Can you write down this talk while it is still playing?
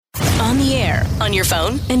on the air, on your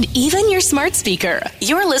phone, and even your smart speaker.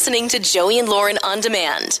 You're listening to Joey and Lauren On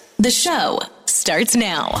Demand. The show starts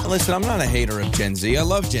now. Listen, I'm not a hater of Gen Z. I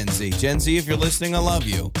love Gen Z. Gen Z, if you're listening, I love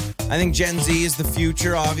you. I think Gen Z is the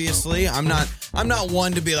future, obviously. I'm not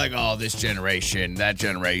one to be like, oh, this generation, that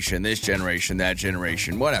generation, this generation, that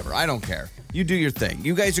generation, whatever. I don't care. You do your thing.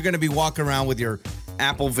 You guys are going to be walking around with your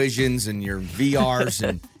Apple Visions and your VRs,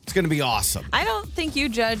 and it's going to be awesome. I don't think you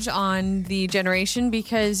judge on the generation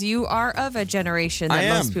because you are of a generation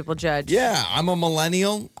that most people judge. Yeah, I'm a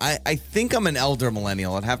millennial. I think I'm an elder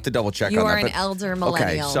millennial. I'd have to double check on that. You are an elder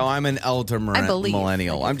millennial. Okay, so I'm an elder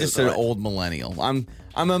millennial. I'm just an it. old millennial. I'm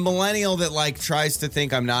a millennial that tries to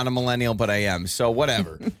think I'm not a millennial, but I am. So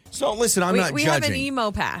whatever. So listen, I'm not we judging. We have an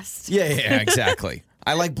emo past. Yeah, exactly.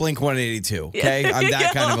 I like Blink 182. Okay, I'm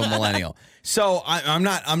that kind of a millennial. So I'm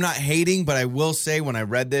not hating, but I will say when I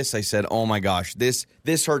read this, I said, "Oh my gosh, this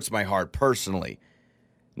hurts my heart personally."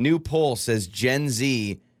 New poll says Gen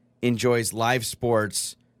Z enjoys live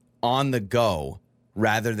sports on the go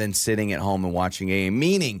rather than sitting at home and watching a game.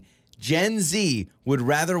 Meaning, Gen Z would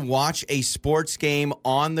rather watch a sports game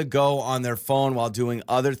on the go on their phone while doing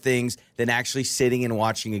other things than actually sitting and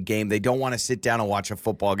watching a game. They don't want to sit down and watch a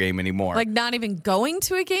football game anymore. Like not even going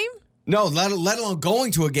to a game? No, let alone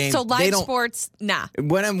going to a game. So live sports, nah.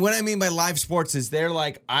 What I mean by live sports is they're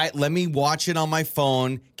like, let me watch it on my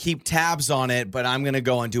phone, keep tabs on it, but I'm gonna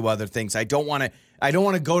go and do other things. I don't want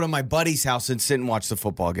to go to my buddy's house and sit and watch the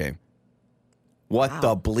football game. What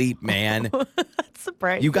the bleep, man? That's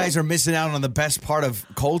surprising. You guys are missing out on the best part of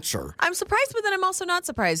culture. I'm surprised, but then I'm also not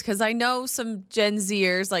surprised because I know some Gen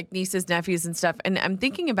Zers, like nieces, nephews, and stuff, and I'm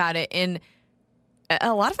thinking about it, and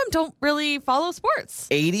a lot of them don't really follow sports.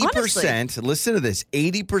 80%, listen to this,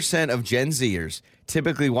 80% of Gen Zers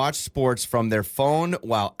typically watch sports from their phone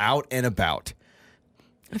while out and about.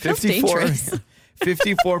 It feels dangerous.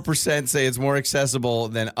 54% say it's more accessible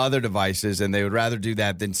than other devices, and they would rather do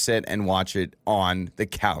that than sit and watch it on the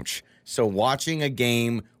couch. So watching a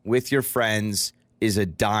game with your friends is a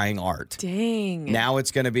dying art. Dang. Now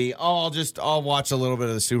it's going to be, I'll watch a little bit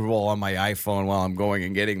of the Super Bowl on my iPhone while I'm going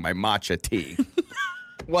and getting my matcha tea.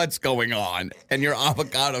 What's going on? And your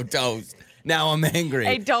avocado toast. Now I'm angry.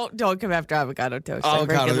 Hey, don't come after avocado toast. I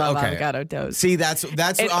freaking love avocado toast. See, that's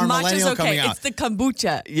our millennial coming out. It's the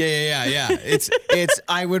kombucha. Yeah. It's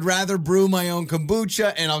I would rather brew my own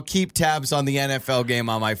kombucha, and I'll keep tabs on the NFL game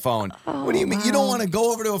on my phone. What do you mean? Wow. You don't want to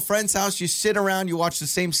go over to a friend's house, you sit around, you watch the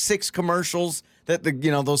same 6 commercials that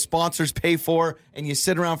those sponsors pay for, and you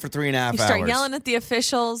sit around for 3.5 hours. You start yelling at the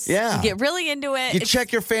officials. Yeah. You get really into it. You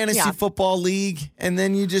check your fantasy football league, and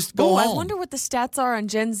then you just go home. I wonder what the stats are on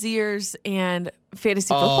Gen Zers and fantasy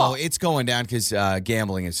football. Oh, it's going down because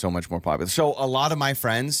gambling is so much more popular. So a lot of my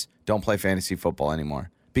friends don't play fantasy football anymore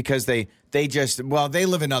because they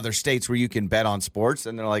live in other states where you can bet on sports,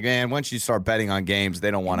 and they're like, man, once you start betting on games,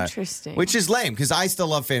 they don't want to. Interesting. Which is lame because I still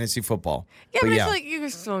love fantasy football. Yeah, but I feel like you can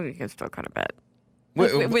still kind of bet.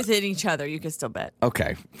 Within each other, you can still bet.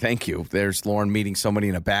 Okay, thank you. There's Lauren meeting somebody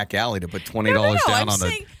in a back alley to put $20 down on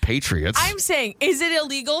the Patriots. I'm saying, is it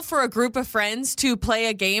illegal for a group of friends to play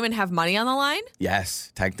a game and have money on the line? Yes,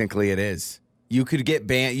 technically it is. You could get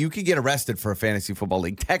banned. You could get arrested for a fantasy football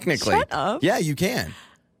league. Technically, shut up. Yeah, you can.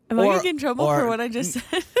 Am I going to get in trouble for what I just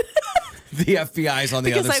said? The FBI's on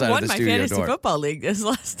the other side of the studio door. Because I won my fantasy football league this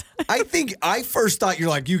last time. I first thought you're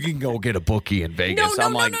like, you can go get a bookie in Vegas.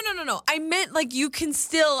 No. I meant like you can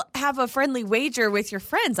still have a friendly wager with your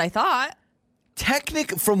friends, I thought.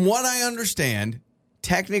 From what I understand,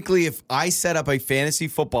 technically, if I set up a fantasy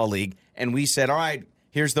football league and we said, all right,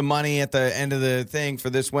 here's the money at the end of the thing for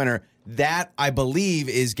this winner, that I believe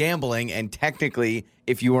is gambling. And technically,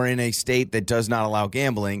 if you are in a state that does not allow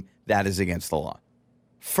gambling, that is against the law.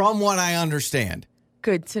 From what I understand.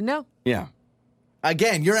 Good to know. Yeah.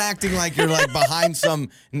 Again, you're acting like you're like behind some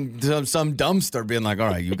dumpster being like, all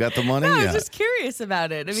right, you got the money? No, I was just curious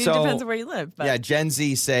about it. I mean, it depends on where you live. But. Yeah, Gen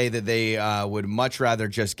Z say that they would much rather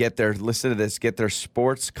just get their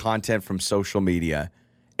sports content from social media.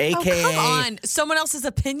 AKA, come on. Someone else's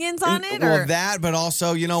opinions on it? Well, that, but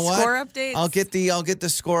also, you know what? Score updates? I'll get the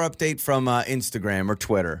score update from Instagram or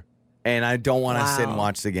Twitter, and I don't want to sit and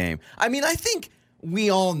watch the game. I mean, I think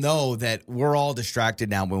we all know that we're all distracted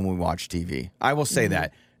now when we watch TV. I will say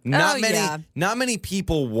that. Not many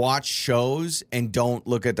people watch shows and don't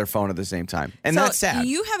look at their phone at the same time. And that's sad.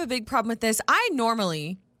 You have a big problem with this. I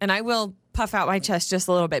normally, and I will puff out my chest just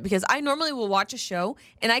a little bit, because I normally will watch a show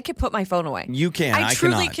and I can put my phone away. You can. I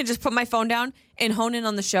truly cannot. can just put my phone down and hone in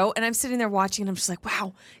on the show. And I'm sitting there watching and I'm just like,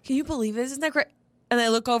 wow, can you believe this? Isn't that great? And I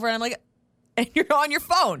look over and I'm like, and you're on your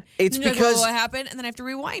phone. It's and you're because like, what happened? And then I have to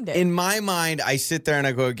rewind it. in my mind, I sit there and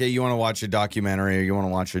I go, okay, you want to watch a documentary or you want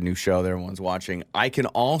to watch a new show that everyone's watching. I can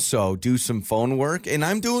also do some phone work, and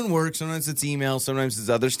I'm doing work. Sometimes it's email, sometimes it's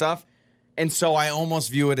other stuff. And so I almost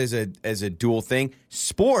view it as a dual thing.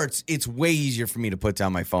 Sports, it's way easier for me to put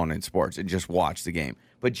down my phone in sports and just watch the game.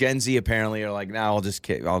 But Gen Z apparently are like, no,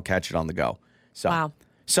 I'll catch it on the go. So, wow.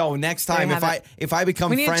 So next time, if I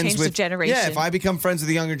become we need friends to change with the generation. if I become friends with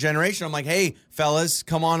the younger generation, I'm like, hey, fellas,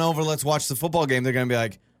 come on over, let's watch the football game. They're gonna be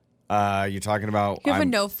like, you're talking about You have a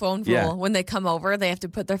no phone rule. When they come over, they have to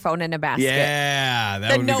put their phone in a basket. Yeah,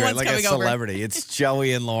 that would be great. Like a celebrity. It's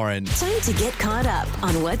Joey and Lauren. Time to get caught up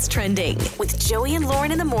on what's trending with Joey and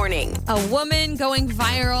Lauren in the morning. A woman going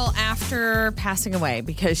viral after passing away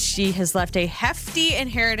because she has left a hefty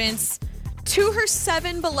inheritance to her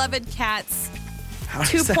 7 beloved cats,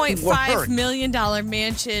 $2.5 million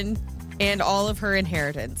mansion, and all of her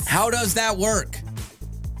inheritance. How does that work?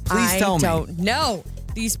 Please tell me. I don't know.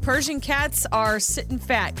 These Persian cats are sitting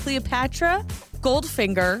fat. Cleopatra,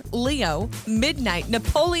 Goldfinger, Leo, Midnight,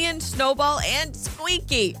 Napoleon, Snowball, and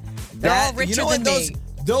Squeaky. They're all richer than me.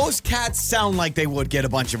 Those cats sound like they would get a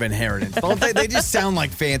bunch of inheritance, don't they? They just sound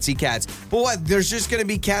like fancy cats. But what, there's just going to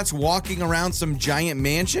be cats walking around some giant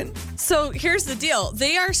mansion? So here's the deal.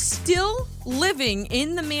 They are still living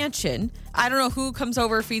in the mansion. I don't know who comes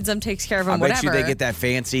over, feeds them, takes care of them, whatever. I bet you they get that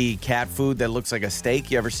fancy cat food that looks like a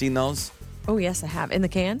steak. You ever seen those? Oh, yes, I have. In the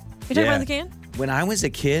can? You talking about in the can? When I was a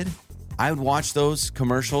kid, I would watch those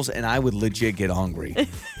commercials and I would legit get hungry.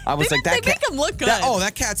 I was like, that cat. They make them look good.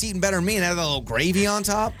 That cat's eating better than me and have a little gravy on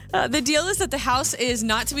top. The deal is that the house is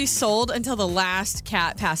not to be sold until the last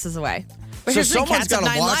cat passes away. But so someone's got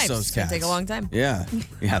to watch those cats. It's going to take a long time. Yeah.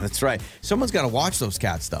 Yeah, that's right. Someone's got to watch those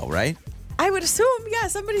cats, though, right? I would assume, yeah,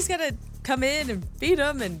 somebody's got to come in and feed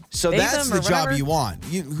them and so bathe that's them the job you want.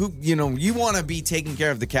 You want to be taking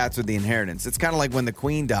care of the cats with the inheritance. It's kind of like when the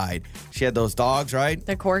queen died. She had those dogs, right?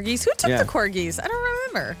 The corgis. Who took the corgis? I don't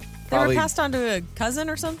remember. They were passed on to a cousin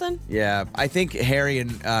or something? Yeah. I think Harry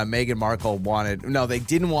and Meghan Markle they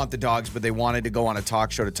didn't want the dogs, but they wanted to go on a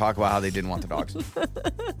talk show to talk about how they didn't want the dogs.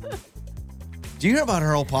 Do you hear about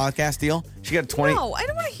her whole podcast deal? She got 20. No, I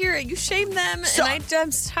don't want to hear it. You shame them, and I'm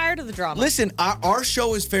tired of the drama. Listen, our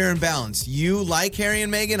show is fair and balanced. You like Harry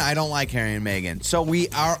and Meghan. I don't like Harry and Meghan. So we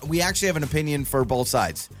actually have an opinion for both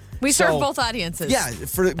sides. We serve both audiences. Yeah,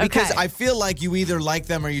 because I feel like you either like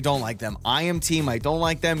them or you don't like them. I am team I don't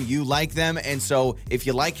like them. You like them. And so if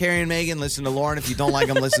you like Harry and Meghan, listen to Lauren. If you don't like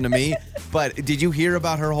them, listen to me. But did you hear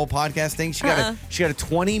about her whole podcast thing? She got a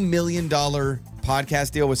 $20 million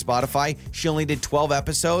podcast deal with Spotify. She only did 12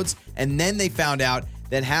 episodes. And then they found out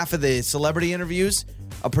that half of the celebrity interviews,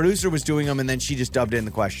 a producer was doing them, and then she just dubbed in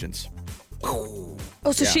the questions. Oh,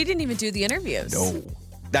 so she didn't even do the interviews? No.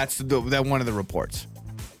 That's one of the reports.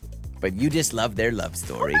 But you just love their love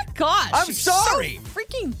story. Oh my gosh. I'm sorry. So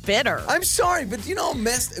freaking bitter. I'm sorry, but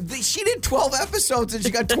she did 12 episodes and she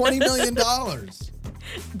got $20 million.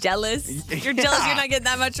 Jealous? You're jealous you're not getting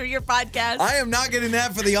that much for your podcast? I am not getting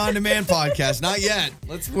that for the on-demand podcast. Not yet.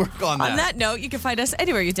 Let's work on that. On that note, you can find us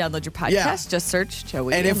anywhere you download your podcast. Yeah. Just search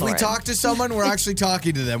Joey and if Lauren. we talk to someone, we're actually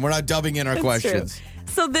talking to them. We're not dubbing in our questions. True.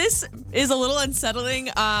 So this is a little unsettling,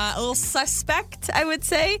 a little suspect, I would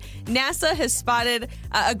say. NASA has spotted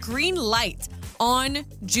a green light on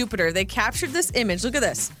Jupiter. They captured this image. Look at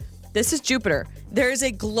this. This is Jupiter. There is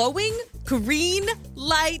a glowing green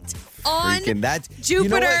light on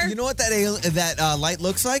Jupiter. You know what that light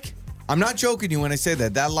looks like? I'm not joking you when I say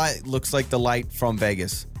that. That light looks like the light from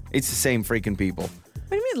Vegas. It's the same freaking people. What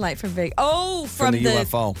do you mean light from Vegas? Oh, from the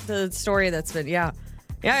UFO. The story that's been, yeah.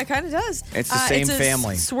 Yeah, it kind of does. It's the same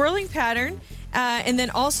family. Swirling pattern. And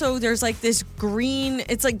then also there's like this green,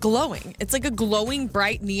 it's like glowing. It's like a glowing,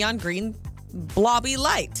 bright, neon green, blobby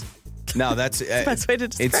light. No, that's the best way to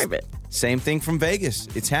describe it. Same thing from Vegas.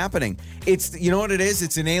 It's happening. You know what it is?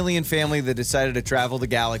 It's an alien family that decided to travel the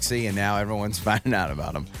galaxy, and now everyone's finding out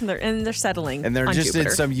about them. They're settling. And they're on just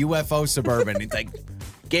Jupiter. in some UFO suburban. It's like,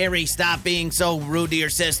 Gary, stop being so rude to your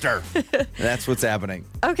sister. That's what's happening.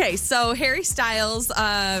 Okay, so Harry Styles'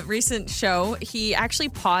 recent show, he actually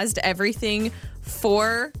paused everything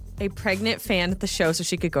for a pregnant fan at the show so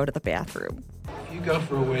she could go to the bathroom. If you go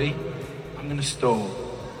for a wee, I'm going to stall.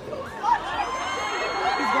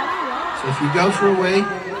 So if you go for a wee,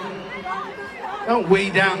 don't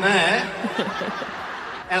wee down there.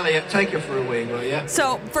 Elliot, take her for a wee, will you?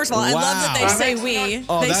 So, first of all, I love that they Wow. say we.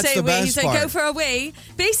 Oh, they that's say the we. best He's like, part. go for a wee.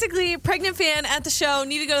 Basically, pregnant fan at the show,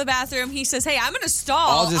 need to go to the bathroom. He says, hey, I'm going to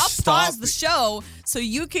stall. I'll just stop. pause the show so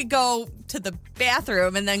you could go to the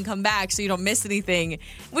bathroom and then come back so you don't miss anything,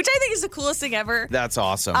 which I think is the coolest thing ever. That's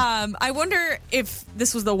awesome. I wonder if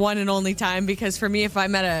this was the one and only time, because for me, if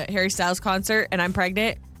I'm at a Harry Styles concert and I'm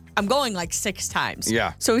pregnant, I'm going like 6 times.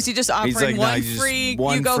 Yeah. So is he just offering He's like, no, one you just- free,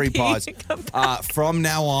 one you go free pee, pause. come back? From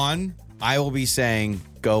now on, I will be saying,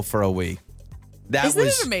 go for a wee. That Isn't it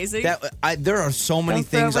was amazing? There are so many Go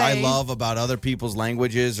for a things I wee. love about other people's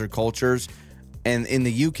languages or cultures. And in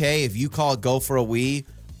the UK, if you call it go for a wee,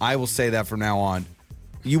 I will say that from now on.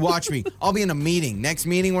 You watch me. I'll be in a meeting. Next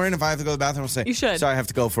meeting we're in, if I have to go to the bathroom, I'll say, You should. sorry, I have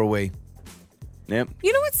to go for a wee. Yep.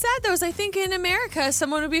 You know what's sad though is I think in America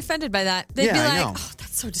someone would be offended by that. They'd Yeah, be I like, know. "Oh,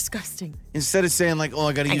 that's so disgusting," Instead of saying like, oh,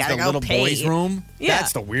 I got to use gotta the go little pee. boys' room. Yeah.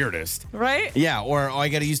 That's the weirdest. right? Yeah, or oh, I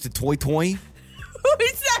got to use the toy. Who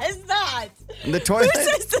says that? The toy. Who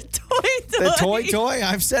says the toy? The toy.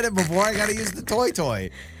 I've said it before. I got to use the toy.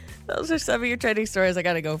 Those are some of your trending stories. I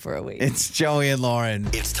got to go for a week. It's Joey and Lauren.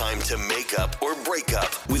 It's time to make up or break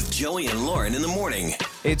up with Joey and Lauren in the morning.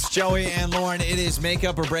 It's Joey and Lauren. It is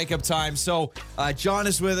makeup or breakup time. So John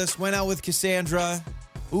is with us. Went out with Cassandra.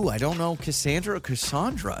 Ooh, I don't know, Cassandra or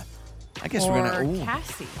Cassandra. I guess or we're gonna. Ooh.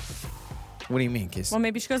 Cassie. What do you mean, Cass? Well,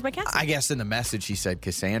 maybe she goes by Cassie. I guess in the message she said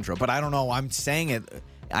Cassandra, but I don't know. I'm saying it.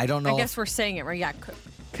 I don't know. I guess we're saying it right. Yeah,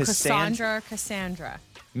 Cassandra or Cassandra.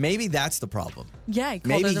 Maybe that's the problem. Yeah, he called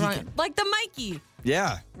Maybe her the he wrong. can- Like the Mikey.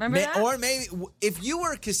 Yeah. Remember that? Or maybe if you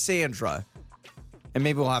were Cassandra, and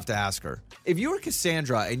maybe we'll have to ask her. If you were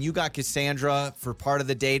Cassandra and you got Cassandra for part of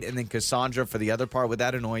the date and then Cassandra for the other part, would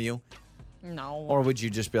that annoy you? No. Or would you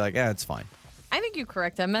just be like, it's fine? I think you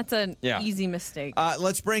correct them. That's an Yeah. easy mistake.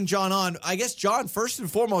 Let's bring John on. I guess, John, first and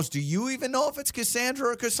foremost, do you even know if it's Cassandra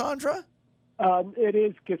or Cassandra? It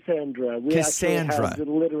is Cassandra. We Cassandra. actually had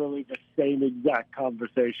literally the same exact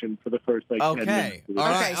conversation for the first 10 Okay. minutes. All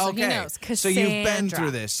right. Okay, so he Okay. knows. So you've been Cassandra.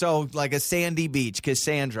 through this. So like a sandy beach,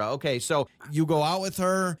 Cassandra. Okay. So you go out with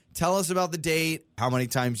her. Tell us about the date, how many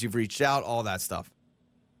times you've reached out, all that stuff.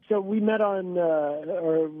 So we met on,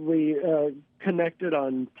 or we connected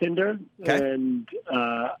on Tinder, Okay. and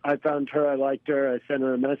I found her. I liked her. I sent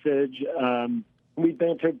her a message. We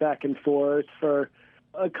bantered back and forth for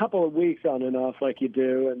a couple of weeks on and off like you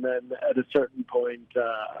do, and then at a certain point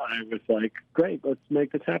I was like, great, let's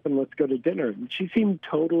make this happen, let's go to dinner. And she seemed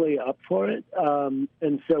totally up for it,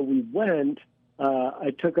 and so we went.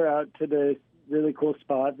 I took her out to this really cool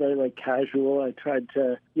spot, very like casual. I tried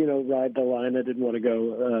to ride the line. I didn't want to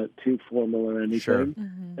go too formal or anything. Sure.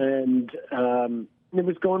 And it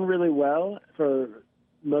was going really well for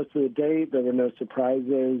most of the date. There were no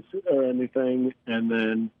surprises or anything, and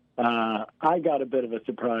then I got a bit of a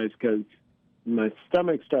surprise because my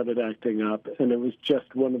stomach started acting up, and it was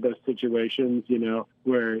just one of those situations,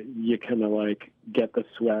 where you kind of like get the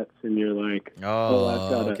sweats, and you're like,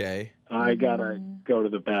 Okay. I gotta go to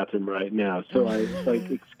the bathroom right now. So I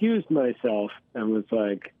excused myself and was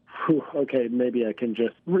like, whew, okay, maybe I can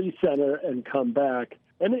just recenter and come back.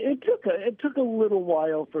 And it took a little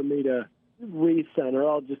while for me to recenter.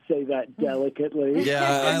 I'll just say that delicately. Yeah,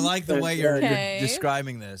 I like the way you're Okay.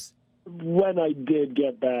 describing this. When I did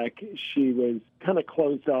get back, she was kind of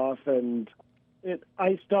closed off, and it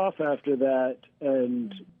iced off after that.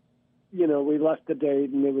 And, we left the date,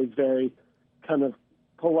 and it was very kind of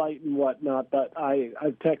polite and whatnot. But I've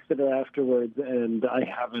texted her afterwards, and I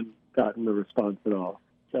haven't gotten a response at all.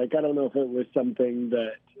 So I don't know if it was something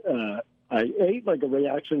that I ate, like a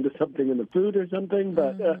reaction to something in the food or something,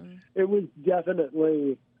 but it was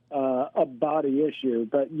definitely a body issue.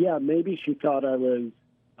 But, yeah, maybe she thought I was,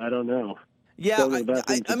 I don't know. Yeah, going to the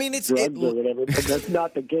bathroom I to mean, it's drugs or whatever, but that's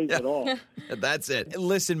not the case at all. That's it.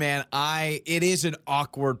 Listen, man, it is an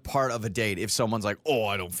awkward part of a date if someone's like, "Oh,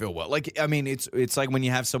 I don't feel well." Like, I mean, it's like when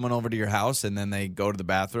you have someone over to your house and then they go to the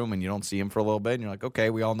bathroom and you don't see them for a little bit, and you're like,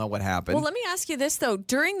 "Okay, we all know what happened." Well, let me ask you this, though.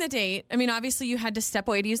 During the date, I mean, obviously you had to step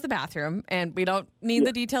away to use the bathroom, and we don't need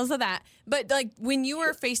the details of that. But, like, when you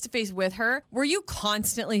were face-to-face with her, were you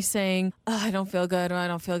constantly saying, I don't feel good, or I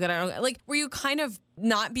don't feel good? Were you kind of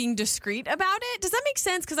not being discreet about it? Does that make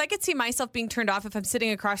sense? Because I could see myself being turned off if I'm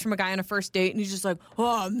sitting across from a guy on a first date, and he's just like,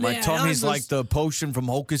 oh, man. My tummy's like the potion from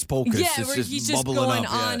Hocus Pocus. Yeah, it's where just he's just bubbling going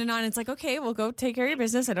up. on yeah. and on. It's like, okay, well, go take care of your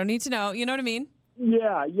business. I don't need to know. You know what I mean?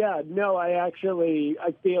 Yeah. No, I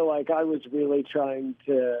feel like I was really trying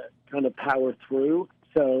to kind of power through.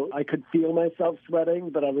 So I could feel myself sweating,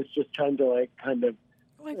 but I was just trying to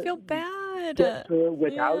Oh, I feel bad. get through it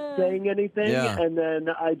without saying anything. Yeah. And then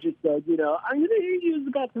I just said, I'm going to use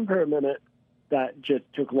the bathroom for a minute. that just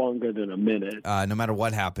took longer than a minute. No matter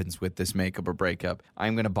what happens with this makeup or breakup,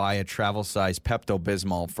 I'm going to buy a travel-size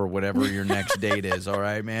Pepto-Bismol for whatever your next date is, all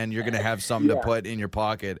right, man? You're going to have something to put in your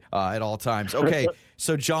pocket at all times. Okay,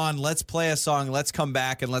 so, John, let's play a song. Let's come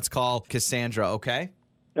back and let's call Cassandra, okay?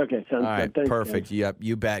 Okay, sounds all right, good. Thanks, perfect. guys. Yep,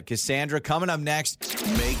 you bet. Cassandra, coming up next.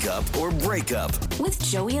 Makeup or breakup. With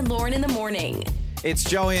Joey and Lauren in the morning. It's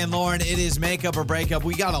Joey and Lauren. It is Makeup or Breakup.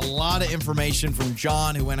 We got a lot of information from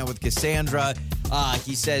John, who went out with Cassandra.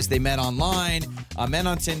 He says they met online, met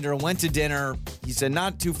on Tinder, went to dinner. He said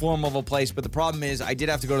not too formal of a place, but the problem is I did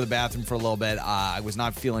have to go to the bathroom for a little bit. I was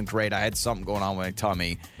not feeling great. I had something going on with my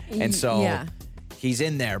tummy. And so he's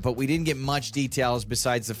in there, but we didn't get much details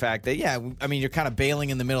besides the fact that, you're kind of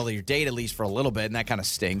bailing in the middle of your date, at least for a little bit, and that kind of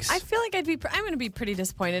stinks. I feel like I'm going to be pretty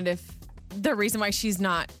disappointed if the reason why she's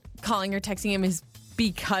not calling or texting him is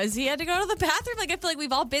because he had to go to the bathroom. Like, I feel like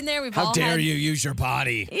we've all been there. How dare you use your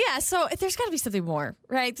body? Yeah, so there's got to be something more,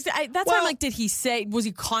 right? That's why I'm like, was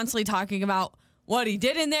he constantly talking about what he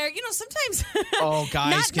did in there? You know, sometimes...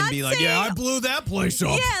 guys can be like, I blew that place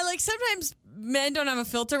up. Yeah, like sometimes men don't have a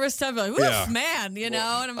filter with stuff. Like, oof, man, you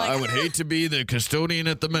know? And I'm like, I would hate to be the custodian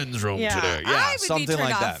at the men's room today. Yeah, I would something be turned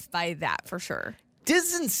like off that. by that for sure.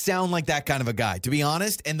 Doesn't sound like that kind of a guy, to be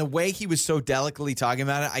honest. And the way he was so delicately talking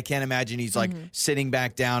about it, I can't imagine he's like sitting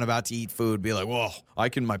back down about to eat food, be like, well,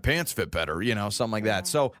 my pants fit better, something like that.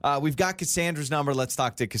 So we've got Cassandra's number. Let's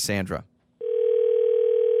talk to Cassandra.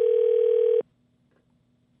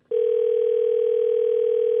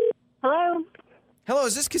 Hello? Hello,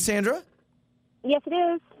 is this Cassandra? Yes,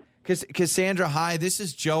 it is. Cassandra, hi. This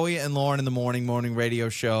is Joey and Lauren in the morning radio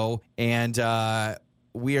show. And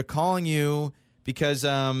we are calling you because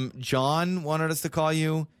John wanted us to call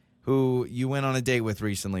you, who you went on a date with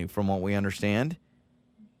recently, from what we understand.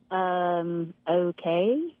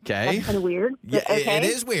 Okay. That's kind of weird. Yeah, okay. it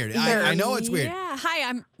is weird. I know it's weird. Yeah. Hi,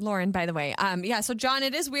 I'm Lauren, by the way. So John,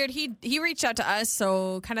 it is weird. He reached out to us.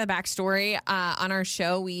 So kind of the backstory on our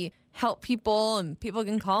show, we help people and people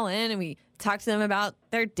can call in and we talk to them about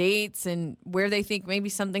their dates and where they think maybe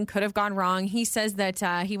something could have gone wrong. He says that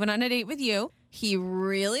he went on a date with you. He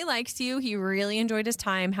really likes you. He really enjoyed his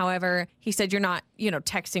time. However, he said you're not,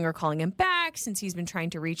 texting or calling him back since he's been trying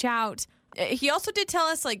to reach out. He also did tell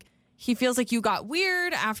us, like, he feels like you got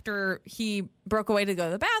weird after he broke away to go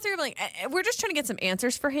to the bathroom. Like, we're just trying to get some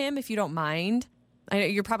answers for him, if you don't mind. I know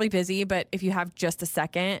you're probably busy, but if you have just a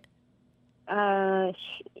second. Yeah.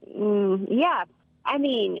 I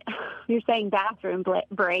mean, you're saying bathroom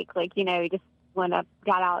break, like, he just went up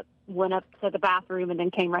to the bathroom and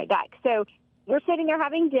then came right back. So we're sitting there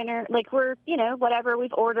having dinner, like we're, whatever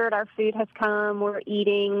we've ordered, our food has come, we're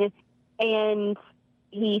eating, and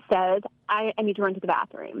he says, I need to run to the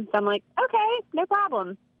bathroom. So I'm like, okay, no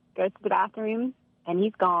problem. Goes to the bathroom, and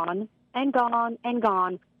he's gone and gone and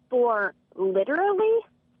gone for literally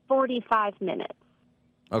 45 minutes.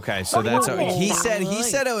 Okay, so he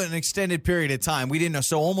said an extended period of time. We didn't know,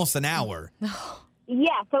 so almost an hour.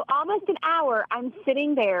 Yeah, so almost an hour. I'm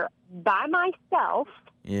sitting there by myself.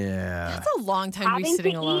 Yeah, that's a long time to be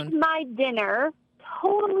sitting alone. Eat my dinner,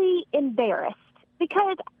 totally embarrassed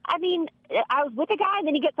because I was with a guy and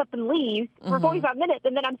then he gets up and leaves for 45 minutes,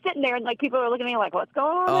 and then I'm sitting there and like people are looking at me like, "What's going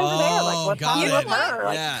on over there? Like, what's wrong with her?"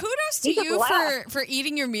 Like, kudos to you for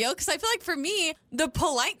eating your meal, because I feel like for me, the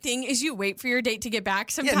polite thing is you wait for your date to get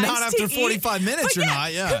back. Sometimes, not after 45 minutes or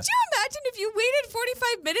not. Yeah. Could you imagine if you waited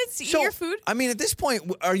 45 minutes to eat your food? I mean, at this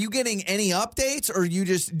point, are you getting any updates, or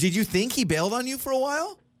did you think he bailed on you for a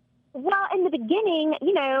while? Well, in the beginning,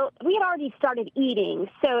 we had already started eating,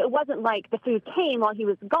 so it wasn't like the food came while he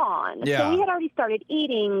was gone. Yeah. So we had already started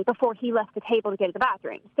eating before he left the table to go to the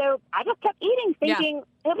bathroom. So I just kept eating, thinking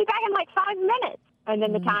he'll be back in like 5 minutes. And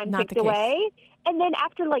then the time ticked away. And then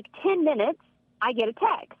after like 10 minutes, I get a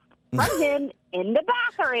text from him in the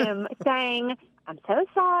bathroom saying, I'm so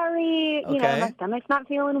sorry, my stomach's not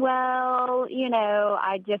feeling well,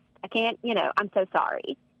 I can't, I'm so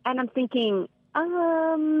sorry. And I'm thinking,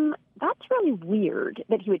 that's really weird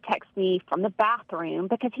that he would text me from the bathroom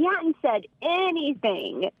because he hadn't said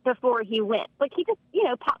anything before he went. Like, he just,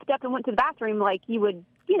 popped up and went to the bathroom like he would,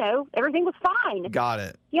 everything was fine. Got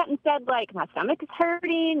it. He hadn't said, like, my stomach is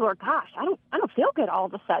hurting or, gosh, I don't feel good all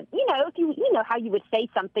of a sudden. If you know how you would say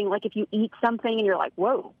something, like if you eat something and you're like,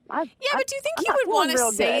 whoa. But do you think he would want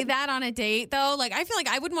to say that on a date, though? Like, I feel like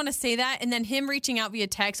I would want to say that, and then him reaching out via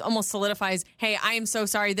text almost solidifies, hey, I am so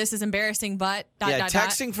sorry, this is embarrassing, but...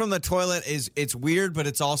 texting from the toilet it's weird, but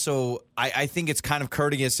it's also I think it's kind of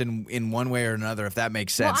courteous in one way or another, if that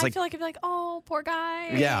makes sense. Well, I feel like I'd be like, oh, poor guy.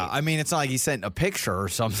 Yeah, I mean, it's not like he sent a picture or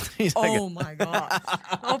something. He's like, Oh my god.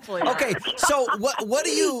 Hopefully. not. okay, so what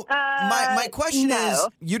do you? My question is,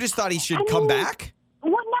 you just thought he should come back?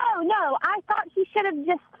 Well, no. I thought he should have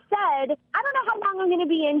just said, I don't know how long I'm going to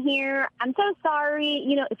be in here. I'm so sorry.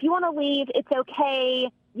 You know, if you want to leave, it's okay.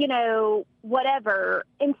 You know, whatever.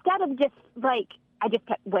 Instead of just like, I just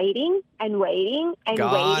kept waiting and waiting and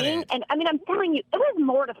Got waiting. it. And I mean, I'm telling you, it was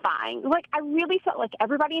mortifying. Like, I really felt like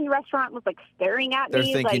everybody in the restaurant was like staring at They're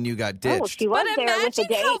me. thinking like, you got oh, ditched. she was But there with a imagine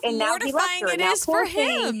date how and now he left mortifying her. it Now, is poor for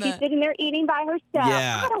thing, him. she's sitting there eating by herself.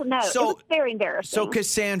 Yeah. I don't know. So- it was very embarrassing. So,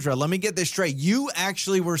 Cassandra, let me get this straight. You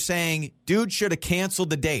actually were saying, dude should have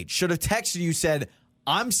canceled the date, should have texted you, said,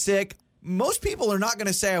 I'm sick. Most people are not going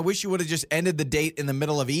to say, I wish you would have just ended the date in the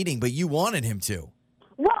middle of eating, but you wanted him to.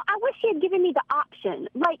 Well, I wish he had given me the option.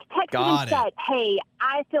 Like, texted Got and said, hey,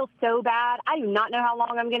 I feel so bad. I do not know how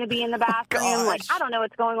long I'm going to be in the bathroom. Like, I don't know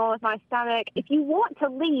what's going on with my stomach. If you want to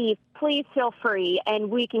leave, please feel free,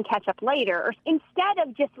 and we can catch up later. Or instead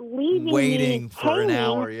of just leaving Waiting me for an hanging,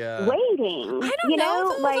 hour, yeah. waiting. I don't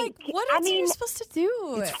know. Though, Like, what I else are mean, you supposed to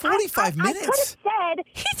do? It's 45 I minutes. could have said,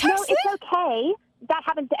 He no, texted? it's okay. That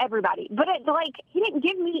happens to everybody. But, he didn't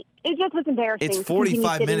give me, it just was embarrassing. It's to continue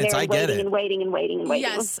 45 sitting minutes. there I get waiting it. And waiting and waiting and waiting.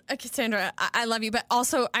 Yes, Cassandra, I love you, but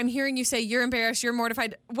also I'm hearing you say you're embarrassed, you're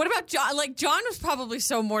mortified. What about John? Like, John was probably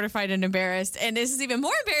so mortified and embarrassed, and this is even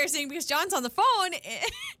more embarrassing because John's on the phone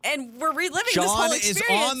and we're reliving this whole John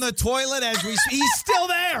experience. is on the toilet as we speak. He's still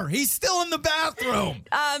there. He's still in the bathroom.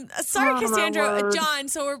 Sorry, Oh, my Cassandra. word. John,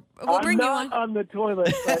 so we'll bring you I'm not on. on the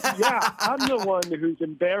toilet, but yeah, I'm the one who's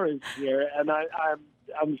embarrassed here, and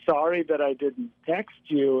I'm sorry that I didn't text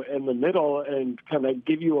you in the middle and kind of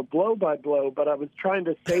give you a blow-by-blow, but I was trying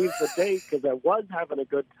to save the date because I was having a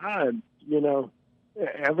good time. You know,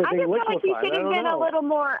 everything I just feel like you liquefied. should I have don't been know. a little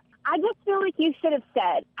more. I just feel like you should have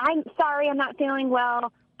said, I'm sorry, I'm not feeling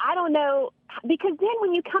well. I don't know. Because then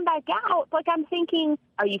when you come back out, like, I'm thinking,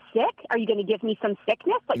 are you sick? Are you going to give me some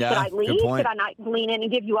sickness? Like, Yeah, should I good leave? point. Should I not lean in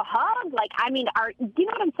and give you a hug? Like, I mean, do you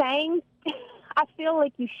know what I'm saying? I feel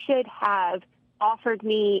like you should have offered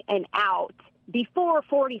me an out before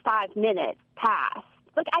 45 minutes passed.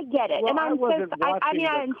 Look, I get it, Well, and I'm I mean,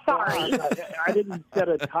 I'm sorry. I didn't set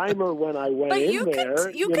a timer when I went But in you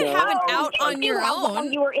there. could have an out on your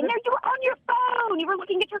own. You were in there. You were on your phone. You were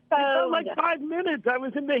looking at your It felt phone. like 5 minutes. I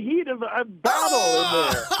was in the heat of a battle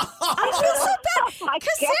in there. I feel so bad. Oh, my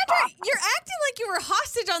Cassandra, God. you're acting like you were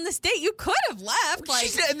hostage on this date. You could have left. Like,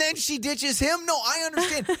 And then she ditches him. No, I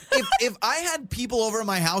understand. if I had people over at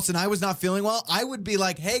my house and I was not feeling well, I would be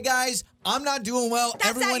like, hey guys, I'm not doing well. that's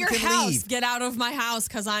Everyone at your can house. leave. Get out of my house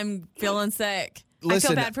because I'm feeling sick.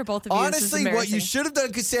 Listen, I feel bad for both of you. This is honestly, what you embarrassing. should have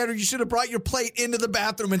done, Cassandra, you should have brought your plate into the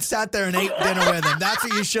bathroom and sat there and ate dinner with him. That's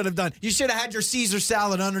what you should have done. You should have had your Caesar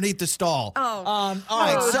salad underneath the stall. Oh. All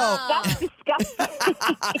right, so That's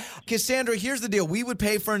disgusting. Cassandra, here's the deal. We would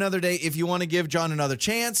pay for another day if you want to give John another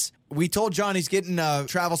chance. We told John he's getting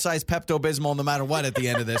travel-sized Pepto-Bismol no matter what at the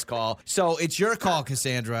end of this call. So it's your call,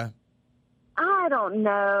 Cassandra. I don't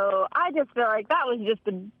know. I just feel like that was just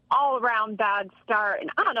an all-around bad start, and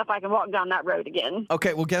I don't know if I can walk down that road again.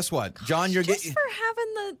 Okay, well, guess what? John, you're Just getting for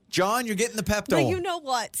having you're getting the Pepto. the you know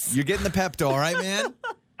what. You're getting the Pepto, all right, man?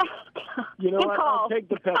 You know Good what? call. I'll take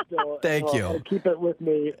the Pepto. Thank you. I'll keep it with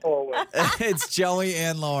me always. It's Joey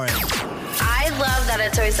and Lauren. I love that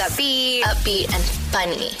it's always upbeat and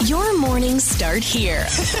funny. Your mornings start here.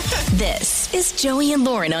 This is Joey and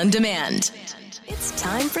Lauren on Demand. It's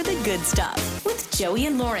time for the good stuff with Joey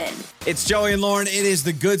and Lauren. It's Joey and Lauren. It is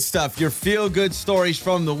the good stuff. Your feel-good stories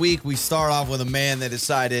from the week. We start off with a man that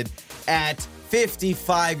decided at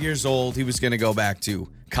 55 years old he was going to go back to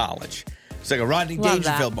college. It's like a Rodney Love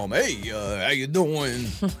Dangerfield moment. Hey, how you doing?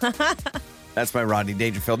 That's my Rodney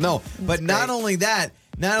Dangerfield. No, but not only that,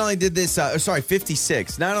 not only did this,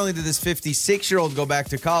 56. Not only did this 56-year-old go back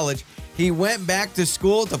to college, he went back to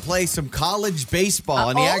school to play some college baseball,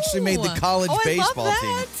 and he actually made the college I love baseball that.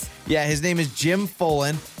 team. Yeah, his name is Jim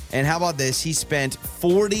Fullen. And how about this? He spent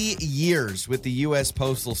 40 years with the U.S.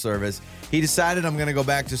 Postal Service. He decided, I'm going to go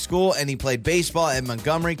back to school, and he played baseball at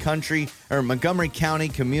Montgomery County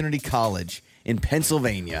Community College in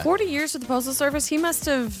Pennsylvania. 40 years with the Postal Service. He must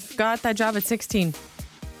have got that job at 16.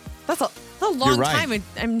 That's a long You're right. time.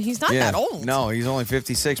 I mean, he's not that old. No, he's only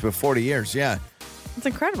 56, but 40 years, yeah. It's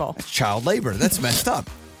incredible. That's child labor. That's messed up.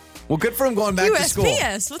 Well, good for him going back to school.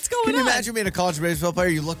 USPS, what's going Can you on? imagine being a college baseball player?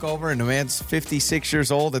 You look over and the man's 56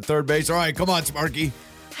 years old at third base. All right, come on, Sparky.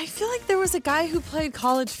 I feel like there was a guy who played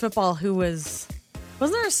college football who was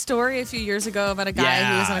Wasn't there a story a few years ago about a guy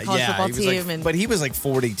who was on a college football he was team? but he was like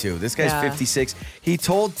 42. This guy's 56. He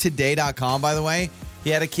told Today.com, by the way, he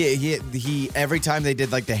had a kid. He every time they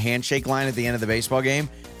did like the handshake line at the end of the baseball game,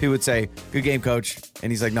 he would say, "Good game, coach,"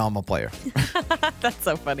 and he's like, "No, I'm a player." That's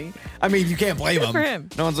so funny. I mean, you can't blame him. For him.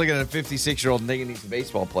 No one's looking at a 56-year-old and thinking he's a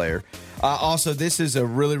baseball player. Also, this is a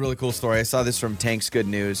really, really cool story. I saw this from Tank's Good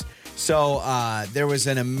News. So there was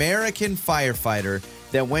an American firefighter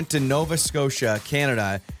that went to Nova Scotia,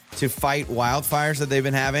 Canada, to fight wildfires that they've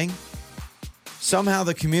been having. Somehow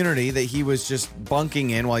the community that he was just bunking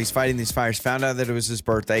in while he's fighting these fires found out that it was his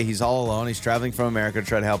birthday. He's all alone. He's traveling from America to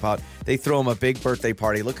try to help out. They throw him a big birthday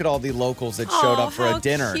party. Look at all the locals that showed up for a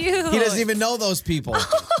dinner. Cute. He doesn't even know those people.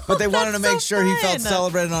 But they wanted to make sure he felt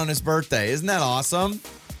celebrated on his birthday. Isn't that awesome?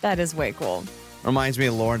 That is way cool. Reminds me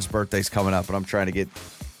of Lauren's birthday's coming up, and I'm trying to get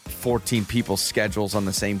 14 people's schedules on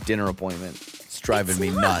the same dinner appointment. It's driving me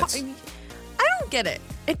nuts. I don't get it.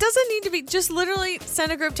 It doesn't need to be just literally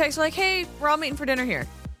send a group text like, hey, we're all meeting for dinner here.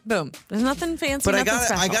 Boom. There's nothing fancy, But nothing I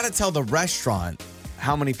special. gotta tell the restaurant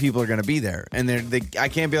how many people are going to be there. And I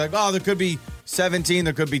can't be like, oh, there could be 17,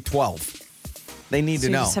 there could be 12. They need to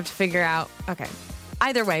you know. just have to figure out. Okay.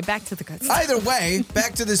 Either way, back to the good stuff. Either way,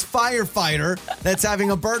 back to this firefighter that's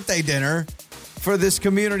having a birthday dinner for this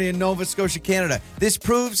community in Nova Scotia, Canada. This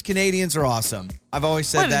proves Canadians are awesome. I've always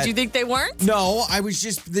said that. Did you think they weren't? No,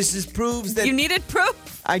 this proves that. You needed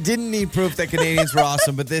proof? I didn't need proof that Canadians were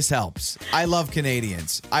awesome, but this helps. I love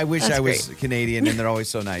Canadians. I wish I was Canadian, and they're always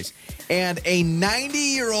so nice. And a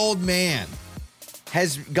 90-year-old man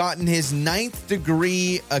has gotten his 9th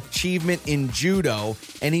degree achievement in judo,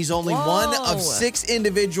 and he's only one of 6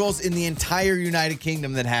 individuals in the entire United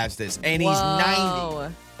Kingdom that has this. And he's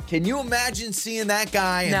 90. Can you imagine seeing that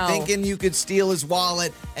guy and thinking you could steal his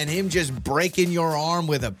wallet and him just breaking your arm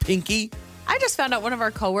with a pinky? I just found out one of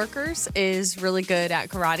our coworkers is really good at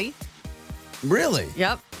karate. Really?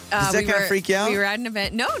 Yep. Does that kind of freak you out? We were at an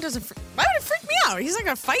event. No, it doesn't. Why would it freak me out? He's not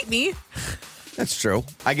going to fight me. That's true.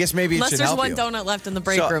 I guess maybe it Unless should there's help one you. donut left in the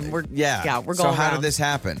break room. We're going So how around. did this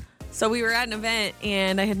happen? So we were at an event,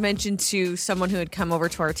 and I had mentioned to someone who had come over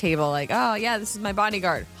to our table, like, oh, yeah, this is my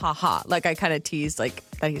bodyguard. Ha ha. Like, I kind of teased, like,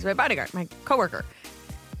 that he's my bodyguard, my coworker.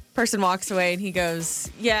 Person walks away, and he goes,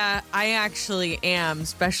 yeah, I actually am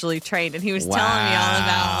specially trained. And he was telling me all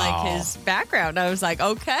about, like, his background. I was like,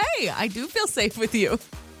 okay, I do feel safe with you.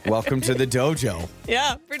 Welcome to the dojo.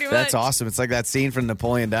 Yeah, pretty much. That's awesome. It's like that scene from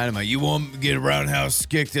Napoleon Dynamite. You won't get a roundhouse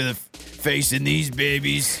kick to the face in these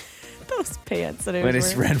babies. Those pants that I When was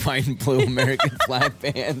it's wearing. red, white, and blue American flag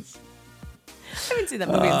pants. I haven't seen that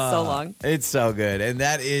movie in so long. It's so good. And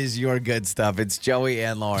that is your good stuff. It's Joey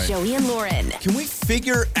and Lauren. Joey and Lauren. Can we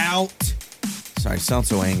figure out... Sorry, I sound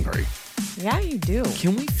so angry. Yeah, you do.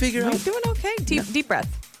 Can we figure I'm out... doing okay. Deep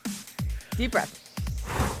breath. Deep breath.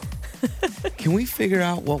 Can we figure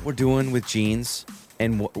out what we're doing with jeans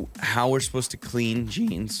and how we're supposed to clean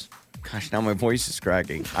jeans? Gosh, now my voice is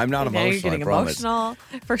cracking. I'm not Now emotional, you're getting I promise. emotional.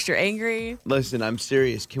 First you're angry. Listen, I'm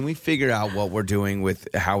serious. Can we figure out what we're doing with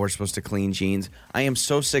how we're supposed to clean jeans? I am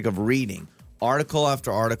so sick of reading article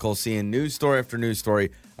after article, seeing news story after news story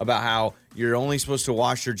about how you're only supposed to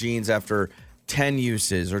wash your jeans after 10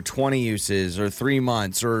 uses or 20 uses or 3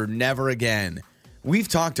 months or never again. We've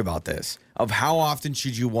talked about this, of how often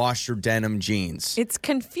should you wash your denim jeans? It's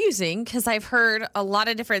confusing because I've heard a lot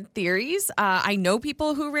of different theories. I know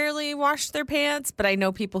people who rarely wash their pants, but I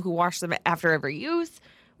know people who wash them after every use.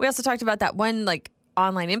 We also talked about that one like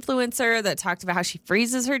online influencer that talked about how she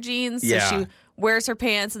freezes her jeans. Yeah. So she wears her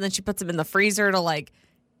pants and then she puts them in the freezer to like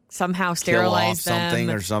somehow Kill sterilize off them. something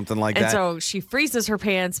or something like and that. so she freezes her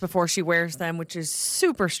pants before she wears them, which is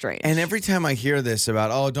super strange. And every time I hear this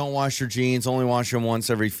about, oh, don't wash your jeans, only wash them once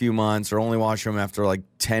every few months, or only wash them after like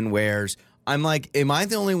 10 wears, I'm like, am I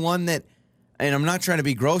the only one that, and I'm not trying to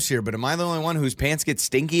be gross here, but am I the only one whose pants get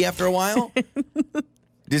stinky after a while?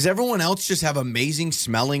 Does everyone else just have amazing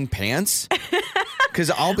smelling pants? Because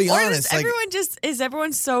I'll be honest, is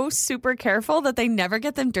everyone so super careful that they never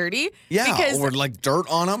get them dirty? yeah, Because or like dirt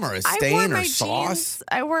on them, or a stain, or sauce.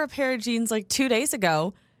 I wore a pair of jeans like 2 days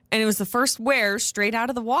ago, and it was the first wear straight out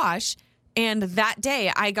of the wash. And that day,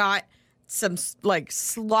 I got some like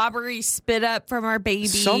slobbery spit up from our baby.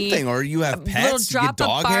 Something, or you have A pets, little you drop get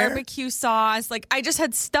dog of hair. barbecue sauce. Like I just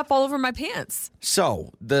had stuff all over my pants.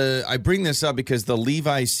 So I bring this up because the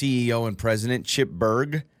Levi's CEO and president, Chip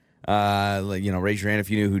Berg, raise your hand if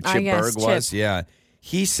you knew who Chip yes, Berg was. Chip. Yeah,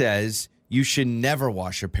 he says you should never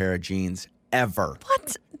wash a pair of jeans ever.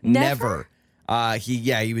 What? Never.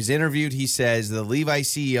 He was interviewed. He says the Levi's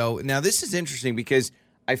CEO. Now this is interesting because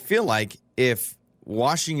I feel like if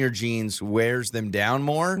washing your jeans wears them down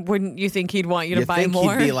more. Wouldn't you think he'd want you to buy think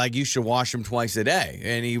more? He'd be like, you should wash them twice a day.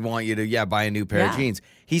 And he'd want you to, buy a new pair of jeans.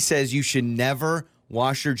 He says you should never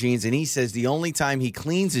wash your jeans. And he says the only time he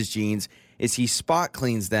cleans his jeans is he spot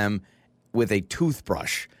cleans them with a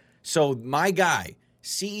toothbrush. So my guy,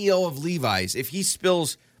 CEO of Levi's, if he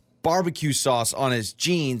spills barbecue sauce on his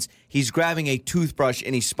jeans, he's grabbing a toothbrush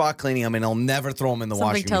and he's spot cleaning them, and he'll never throw them in the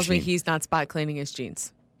washing machine. Something tells me he's not spot cleaning his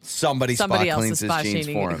jeans. Somebody else cleans is his spot jeans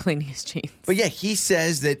for him. cleaning his jeans. But yeah, he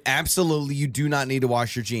says that absolutely you do not need to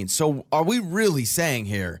wash your jeans. So are we really saying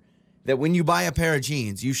here that when you buy a pair of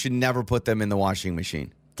jeans, you should never put them in the washing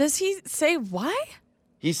machine? Does he say why?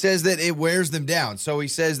 He says that it wears them down. So he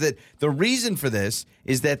says that the reason for this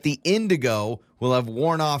is that the indigo will have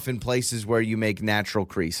worn off in places where you make natural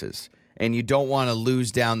creases. And you don't want to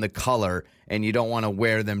lose down the color, and you don't want to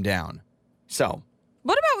wear them down. So.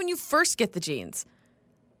 What about when you first get the jeans?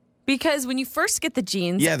 Because when you first get the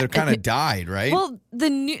jeans. Yeah, they're kind of dyed, right? Well,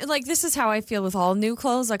 this is how I feel with all new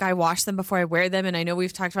clothes. Like, I wash them before I wear them. And I know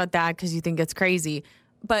we've talked about that because you think it's crazy.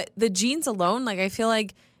 But the jeans alone, like, I feel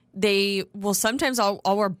like they will sometimes I'll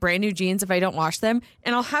wear brand new jeans if I don't wash them.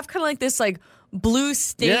 And I'll have kind of like this, like, blue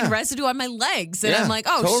stain residue on my legs. And I'm like,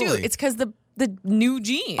 oh, totally. shoot, it's because the new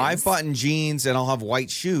jeans. I've bought in jeans and I'll have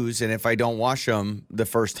white shoes, and if I don't wash them the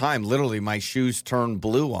first time, literally my shoes turn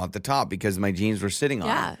blue on the top because my jeans were sitting on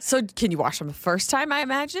them. Yeah. So can you wash them the first time, I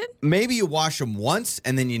imagine? Maybe you wash them once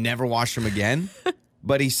and then you never wash them again.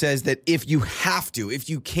 But he says that if you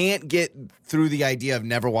can't get through the idea of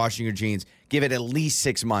never washing your jeans, give it at least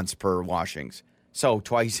 6 months per washings. So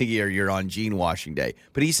twice a year, you're on jean washing day.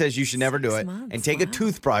 But he says you should never do it. And take a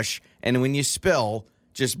toothbrush, and when you spill,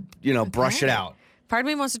 just, brush it out. Part of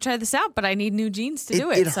me wants to try this out, but I need new jeans to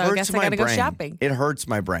do it. So I guess I got to go shopping. It hurts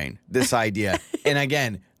my brain, this idea. And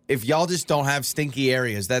again, if y'all just don't have stinky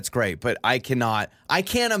areas, that's great. But I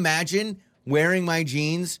can't imagine wearing my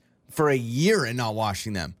jeans for a year and not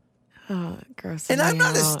washing them. Oh, gross. And I'm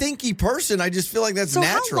not a stinky person. I just feel like that's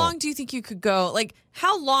natural. So how long do you think you could go? Like,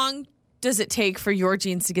 how long does it take for your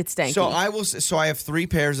jeans to get stanky? So I have 3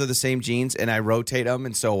 pairs of the same jeans, and I rotate them.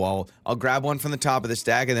 And so I'll grab one from the top of the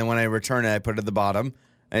stack, and then when I return it, I put it at the bottom.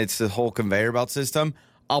 And it's the whole conveyor belt system.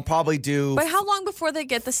 I'll probably do. But how long before they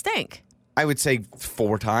get the stink? I would say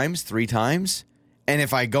 4 times, 3 times. And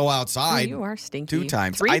if I go outside, you are stinky. 2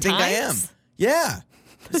 times. 3 I think times? I am. Yeah.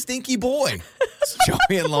 Stinky boy. It's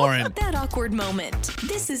Joey and Lauren. That awkward moment.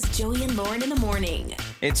 This is Joey and Lauren in the morning.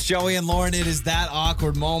 It's Joey and Lauren. It is that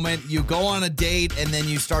awkward moment. You go on a date and then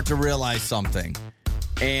you start to realize something.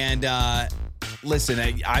 And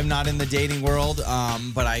listen, I'm not in the dating world,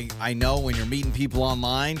 but I know when you're meeting people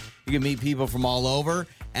online, you can meet people from all over.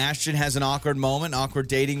 Ashton has an awkward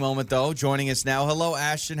dating moment, though. Joining us now. Hello,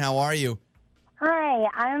 Ashton. How are you? Hi,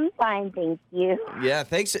 I'm fine, thank you. Yeah,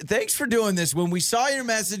 thanks for doing this. When we saw your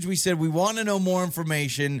message, we said we want to know more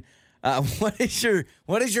information. What is your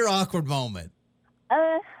awkward moment?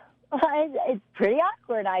 It's pretty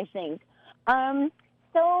awkward, I think.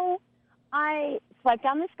 So I swiped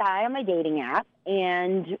on this guy on my dating app,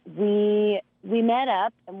 and we met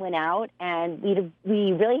up and went out, and we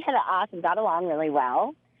really hit it off and got along really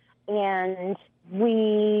well, and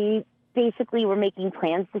we basically we're making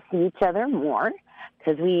plans to see each other more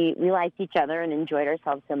because we liked each other and enjoyed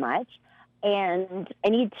ourselves so much. And I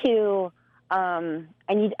need to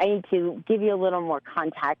give you a little more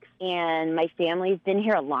context. And my family's been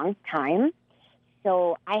here a long time,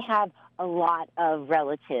 so I have a lot of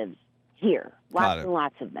relatives here, lots and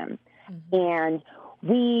lots of them. Mm-hmm. And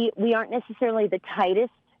we aren't necessarily the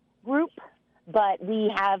tightest group, but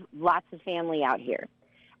we have lots of family out here.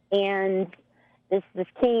 And this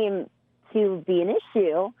came to be an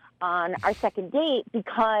issue on our second date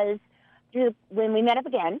because when we met up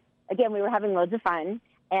again, we were having loads of fun,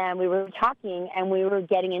 and we were talking, and we were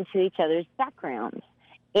getting into each other's backgrounds.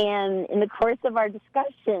 And in the course of our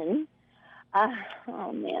discussion,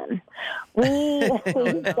 we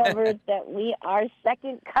discovered that we are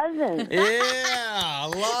second cousins. Yeah,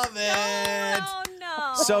 love it.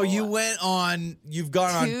 No. So you've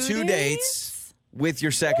gone on 2 dates with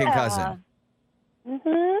your second cousin.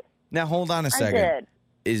 Mm-hmm. Now, hold on a second. I did.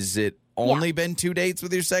 Is it only been 2 dates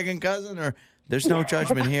with your second cousin, or there's no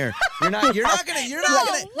judgment here? You're not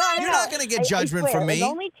gonna get judgment from me. It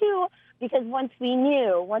was only 2 because once we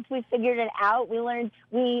figured it out, we learned,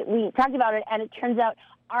 we talked about it, and it turns out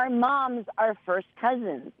our moms are first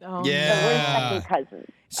cousins. Oh, Yeah. So we're second cousins.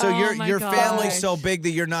 So Oh, your my family's gosh. so big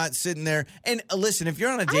that you're not sitting there. And listen, if you're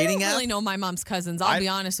on a dating I don't app, really know my mom's cousins. I'll be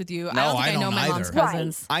honest with you. No, I don't think I I know don't my mom's either.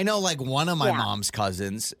 cousins. I know like one of my Yeah. mom's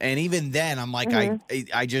cousins, and even then, I'm like,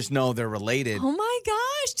 I just know they're related. Oh my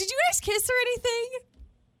gosh. Did you guys kiss or anything?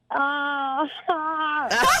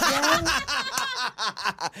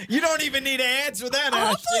 You don't even need to answer that.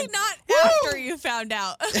 Hopefully Ashton. not after you found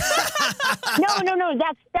out. No.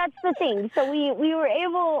 That's the thing. So we were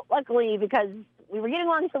able, luckily, because we were getting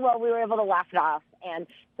along so well, we were able to laugh it off. And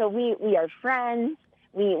so we are friends.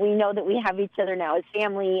 We know that we have each other now as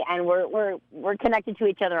family, and we're connected to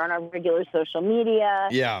each other on our regular social media.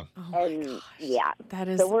 Yeah. And yeah, That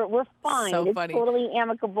is so we're fine. so It's funny. totally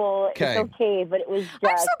amicable. Okay. It's okay, but it was just.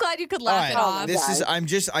 I'm so glad you could laugh it All off.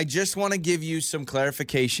 right. I just want to give you some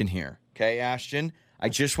clarification here. Okay, Ashton? I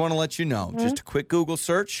just want to let you know, just a quick Google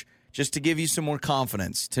search, just to give you some more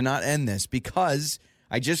confidence to not end this, because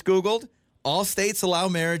I just Googled, all states allow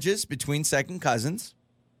marriages between second cousins.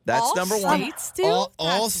 That's All number one. states do?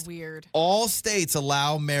 That's st- weird. All states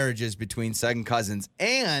allow marriages between second cousins.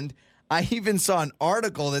 And I even saw an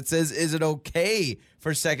article that says, is it okay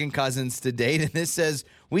for second cousins to date? And this says,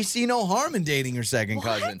 we see no harm in dating your second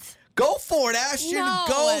cousin. Go for it, Ashton. No.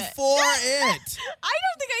 Go for it. I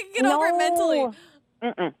don't think I can get over it mentally.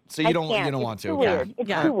 So you don't can't. want It's to. too Okay. weird. It's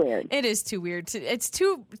Yeah. too weird. It is too weird. It's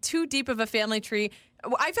too deep of a family tree.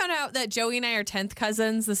 I found out that Joey and I are 10th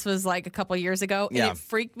cousins. This was like a couple years ago. And Yeah. it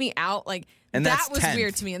freaked me out. Like, And that that's was 10th.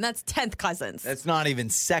 weird to me. And that's 10th cousins. That's not even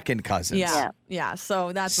second cousins. Yeah.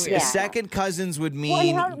 So that's weird. Second cousins would Well,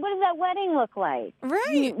 mean and what does that wedding look like?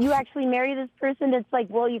 Right. You actually marry this person. It's like,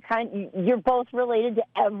 well, you're both related to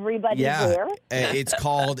everybody there. It's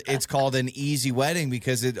called an easy wedding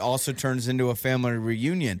because it also turns into a family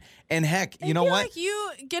reunion. And heck, you know I feel what? like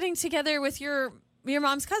you getting together with your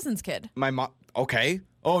mom's cousin's kid. My mom. Okay.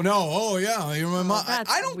 Oh no. Oh yeah. You're my mom. that's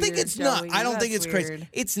I don't think weird, it's not. Joey. I don't think That's it's crazy. weird.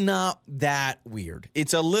 It's not that weird.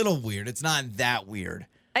 It's a little weird. It's not that weird.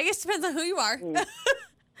 I guess it depends on who you are.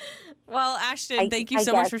 Well, Ashton, thank you I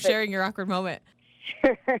so much guess, for but- sharing your awkward moment.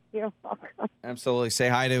 You're welcome. Absolutely. Say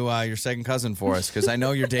hi to your second cousin for us, because I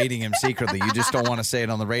know you're dating him secretly. You just don't want to say it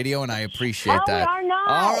on the radio, and I appreciate No, we that. are not.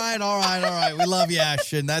 All right. We love you,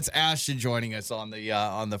 Ashton. That's Ashton joining us on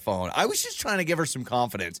the phone. I was just trying to give her some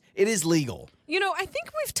confidence. It is legal. You know, I think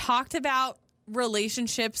we've talked about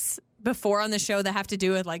relationships before on the show that have to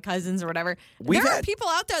do with like cousins or whatever. We've there are had- people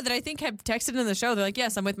out there that I think have texted in the show. They're like,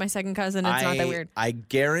 yes, I'm with my second cousin. It's not that weird. I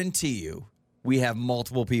guarantee you, we have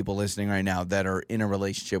multiple people listening right now that are in a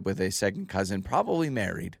relationship with a second cousin, probably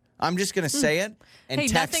married. I'm just going to say it and Hey,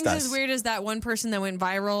 text nothing's us. as weird as that one person that went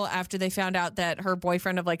viral after they found out that her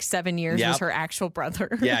boyfriend of like 7 years Yep. was her actual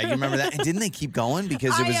brother. Yeah, you remember that? And didn't they keep going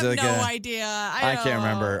because it I was have like no a idea. I can't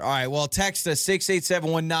remember. All right, well, text us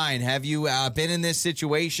 68719. Have you been in this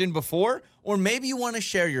situation before? Or maybe you want to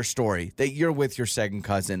share your story that you're with your second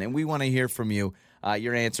cousin, and we want to hear from you.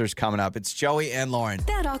 Your answer's coming up. It's Joey and Lauren.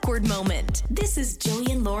 That awkward moment. This is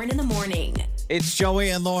Joey and Lauren in the morning. It's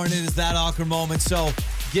Joey and Lauren. It is that awkward moment. So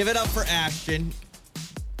give it up for Ashton.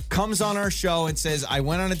 Comes on our show and says, I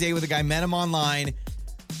went on a date with a guy, met him online.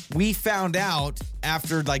 We found out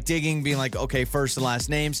after like digging, being like, okay, first and last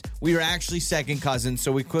names, we were actually second cousins,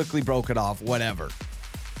 so we quickly broke it off, whatever.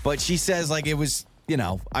 But she says like it was,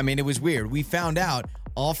 it was weird. We found out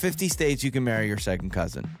all 50 states you can marry your second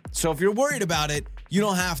cousin. So if you're worried about it, you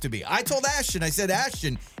don't have to be. I told Ashton, I said,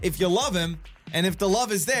 Ashton, if you love him and if the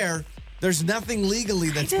love is there, there's nothing legally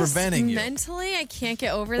that's preventing you. Mentally, I can't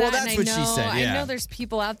get over Well, that. that's and what I she know, said, yeah. I know there's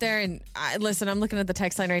people out there, and listen, I'm looking at the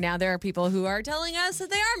text line right now. There are people who are telling us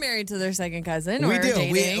that they are married to their second cousin. We or do.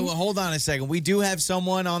 Dating. Hold on a second. We do have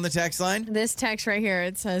someone on the text line. This text right here,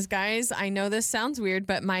 it says, guys, I know this sounds weird,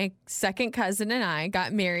 but my second cousin and I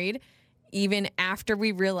got married even after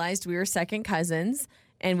we realized we were second cousins,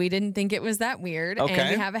 and we didn't think it was that weird. Okay. And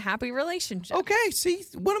we have a happy relationship. Okay, see,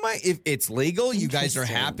 if it's legal, you guys are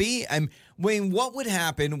happy. What would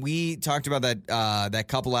happen? We talked about that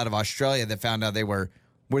couple out of Australia that found out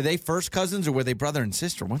were they first cousins or were they brother and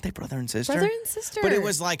sister? Weren't they brother and sister? Brother and sister. But it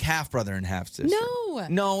was like half brother and half sister.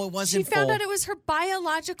 No, it wasn't. She found full. out it was her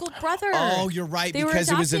biological brother. Oh, you're right, They were because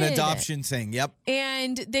it was an adopted. adoption thing. Yep.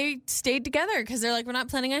 And they stayed together because they're like, we're not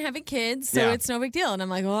planning on having kids, so Yeah. it's no big deal. And I'm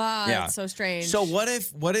like, wow, Yeah. that's so strange. So what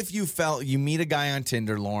if you meet a guy on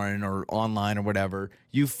Tinder, Lauren, or online or whatever,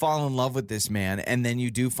 you fall in love with this man, and then you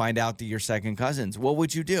do find out that you're second cousins? What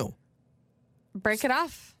would you do? break it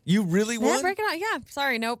off. You really would? Yeah, break it off. Yeah.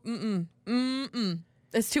 Sorry. Nope.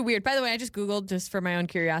 It's too weird. By the way, I just Googled just for my own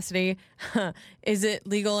curiosity. Is it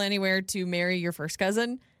legal anywhere to marry your first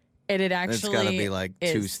cousin? It actually It's got to be like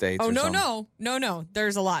 2 states. Oh, or no, something. no.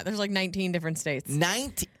 There's a lot. There's like 19 different states.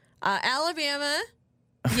 19? Alabama.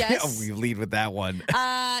 Yes. We lead with that one.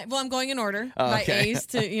 Well, I'm going in order by A's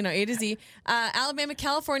to A to Z. Alabama,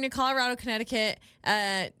 California, Colorado, Connecticut,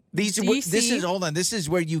 DC. This is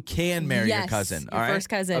where you can marry your cousin. Your first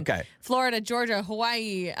cousin. Okay. Florida, Georgia,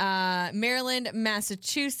 Hawaii, Maryland,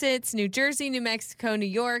 Massachusetts, New Jersey, New Mexico, New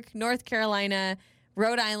York, North Carolina,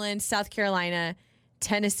 Rhode Island, South Carolina,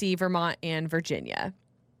 Tennessee, Vermont, and Virginia.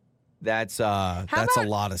 That's a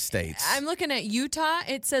lot of states. I'm looking at Utah.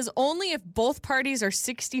 It says only if both parties are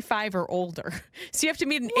 65 or older. So you have to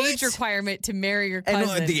meet an age requirement to marry your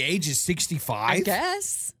cousin. And the age is 65? I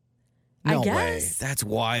guess. No way. That's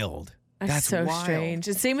wild. That's so wild. strange.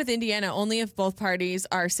 And same with Indiana. Only if both parties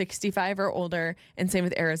are 65 or older. And same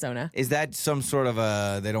with Arizona. Is that some sort of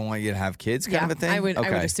they don't want you to have kids kind of a thing? I would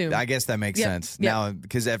assume. I guess that makes sense. Yep. Now,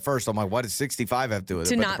 because at first I'm like, what does 65 have to do with it?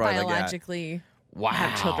 To But not they're probably biologically Wow.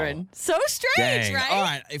 have children. So strange, Dang. right? All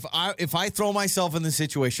right. If I throw myself in this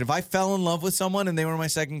situation, if I fell in love with someone and they were my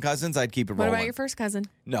second cousins, I'd keep it What rolling. about your first cousin?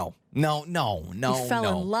 No. You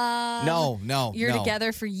fell in love. No. You're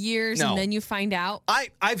together for years and then you find out.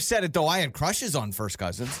 I've said it though. I had crushes on first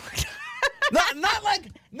cousins. not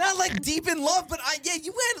like deep in love, but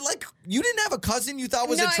you didn't have a cousin you thought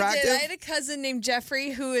was attractive? I did. I had a cousin named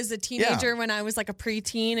Jeffrey who is a teenager when I was like a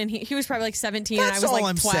preteen, and he was probably like 17 and I was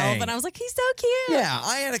like 12, and I was like, he's so cute. Yeah,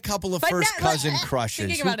 I had a couple of first cousin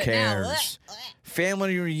crushes. Who cares?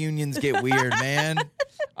 Family reunions get weird, man.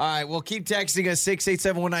 All right, well, keep texting us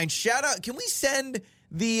 68719. Shout out. Can we send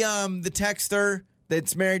the texter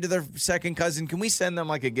that's married to their second cousin? Can we send them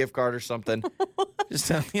like a gift card or something? Just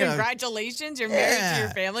congratulations, you're married to your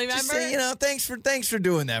family member. Just say, thanks for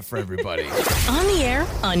doing that for everybody. On the air,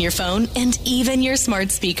 on your phone, and even your smart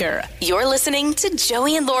speaker. You're listening to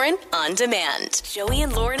Joey and Lauren on demand. Joey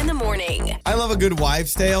and Lauren in the morning. I love a good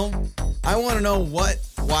wives' tale. I want to know, what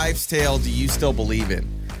wives' tale do you still believe in?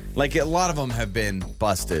 Like, a lot of them have been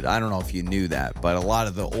busted. I don't know if you knew that, but a lot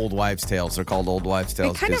of the old wives' tales are called old wives'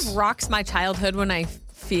 tales. It kind of rocks my childhood when I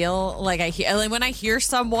feel like when I hear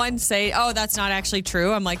someone say, "Oh, that's not actually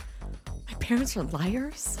true." I'm like, my parents are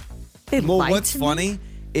liars. What's funny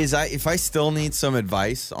is if I still need some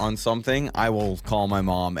advice on something, I will call my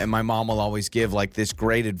mom, and my mom will always give like this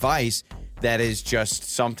great advice that is just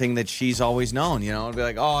something that she's always known. It'll be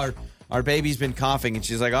like, "Oh, our baby's been coughing," and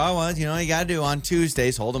she's like, "Oh, well, you got to do on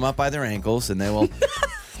Tuesdays, hold them up by their ankles, and they will."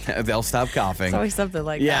 They'll stop coughing. It's always something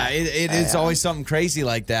like that. Yeah, it is always something crazy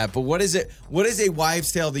like that. But what is it? What is a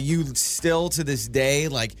wives' tale that you still to this day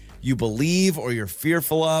like you believe or you're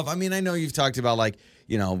fearful of? I mean, I know you've talked about like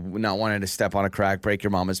not wanting to step on a crack, break your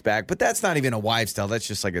mama's back, but that's not even a wives' tale. That's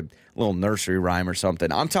just like a little nursery rhyme or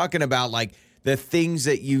something. I'm talking about like the things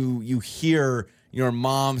that you hear your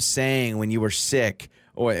mom saying when you were sick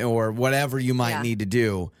or whatever you might need to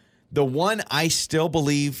do. The one I still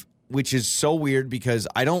believe, which is so weird because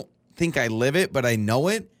I don't think I live it, but I know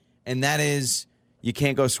it, and that is you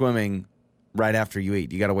can't go swimming right after you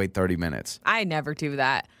eat. You got to wait 30 minutes. I never do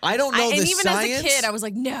that. I don't know the science. And even as a kid, I was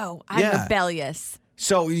like, no, I'm rebellious.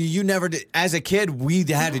 So you never did. As a kid, we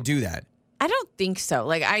had to do that. I don't think so.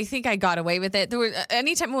 Like, I think I got away with it.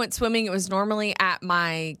 Anytime we went swimming, it was normally at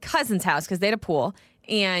my cousin's house because they had a pool,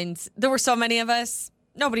 and there were so many of us.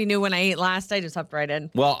 Nobody knew when I ate last. I just hopped right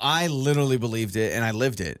in. Well, I literally believed it, and I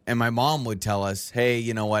lived it. And my mom would tell us, hey,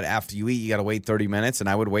 you know what? After you eat, you got to wait 30 minutes. And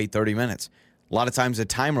I would wait 30 minutes. A lot of times a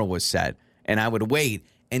timer was set, and I would wait.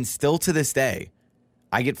 And still to this day,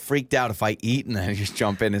 I get freaked out if I eat and then I just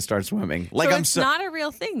jump in and start swimming. Like it's not a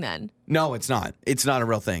real thing then? No, it's not. It's not a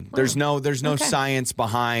real thing. There's no science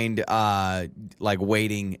behind like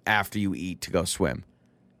waiting after you eat to go swim.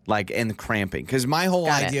 Like, and cramping. Because my whole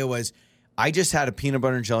idea was, I just had a peanut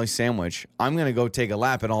butter and jelly sandwich. I'm going to go take a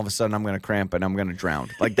lap, and all of a sudden I'm going to cramp and I'm going to drown.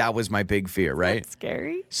 Like, that was my big fear, right? That's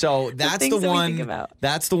scary. So that's the one.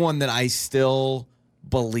 That's the one that I still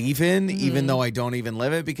believe in, even though I don't even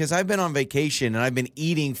live it, because I've been on vacation and I've been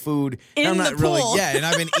eating food in the pool. And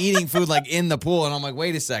I've been eating food like in the pool, and I'm like,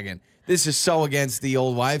 wait a second. This is so against the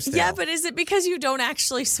old wives' tale. Yeah, but is it because you don't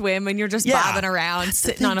actually swim and you're just bobbing around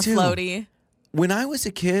sitting on a floaty? When I was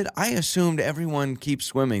a kid, I assumed everyone keeps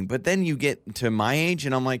swimming. But then you get to my age,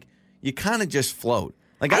 and I'm like, you kind of just float.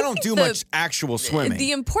 Like, I don't do much actual swimming.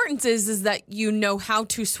 The importance is that you know how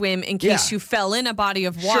to swim in case you fell in a body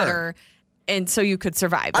of water, and so you could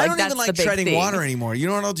survive. I don't even like treading water anymore. You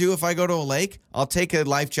know what I'll do if I go to a lake? I'll take a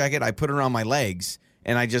life jacket, I put it around my legs,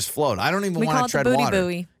 and I just float. I don't even We want call to it tread the booty water.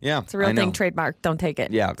 buoy. Yeah, It's a real I know. thing, trademark. Don't take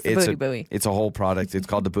it. Yeah, it's the booty buoy. It's a whole product. It's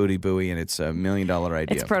called the Booty Buoy, and it's $1 million idea.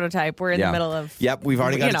 It's prototype. We're in the middle of. Yep, we've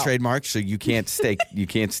already got you know. a trademark, so you can't you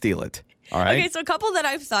can't steal it. All right. Okay, so a couple that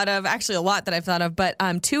I've thought of, actually a lot that I've thought of, but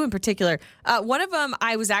two in particular. One of them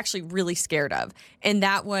I was actually really scared of, and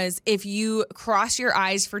that was if you cross your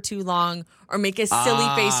eyes for too long or make a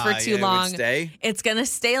silly face for too long, it's going to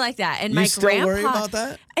stay like that. And my still grandpa, worry about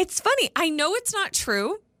that? It's funny. I know it's not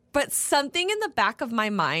true, but something in the back of my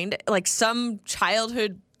mind, like some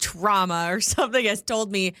childhood trauma or something has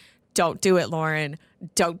told me, don't do it, Lauren.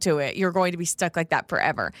 Don't do it. You're going to be stuck like that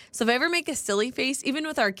forever. So if I ever make a silly face, even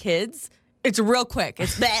with our kids, it's real quick.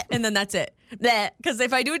 It's that, and then that's it. That, because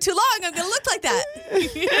if I do it too long, I'm going to look like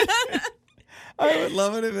that. I would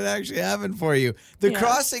love it if it actually happened for you. The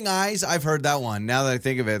crossing eyes, I've heard that one. Now that I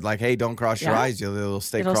think of it, like, hey, don't cross your eyes. It'll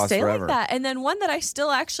stay crossed forever. Like that. And then one that I still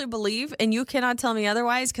actually believe, and you cannot tell me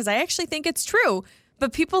otherwise, because I actually think it's true,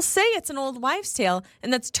 but people say it's an old wives' tale,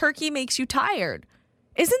 and that's turkey makes you tired.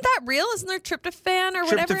 Isn't that real? Isn't there tryptophan or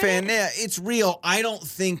whatever? Tryptophan, yeah, it's real. I don't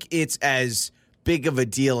think it's as big of a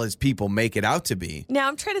deal as people make it out to be. Now,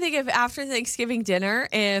 I'm trying to think of after Thanksgiving dinner,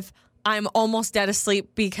 if I'm almost dead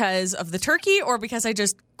asleep because of the turkey or because I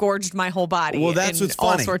just gorged my whole body. Well, that's what's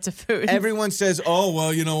all funny. Sorts of food. Everyone says, oh,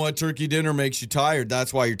 well, you know what? Turkey dinner makes you tired.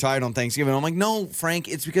 That's why you're tired on Thanksgiving. I'm like, no, Frank,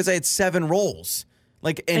 it's because I had 7 rolls.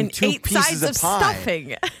 And 2 8 pieces sides of of pie.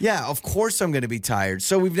 stuffing. Yeah, of course I'm going to be tired.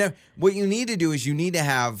 So what you need to do is you need to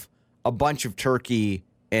have a bunch of turkey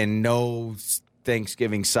and no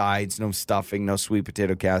Thanksgiving sides, no stuffing, no sweet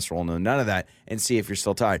potato casserole, none of that, and see if you're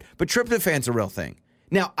still tired. But tryptophan's a real thing.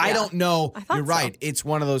 Now, I don't know. You're right. It's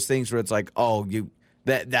one of those things where it's like, oh,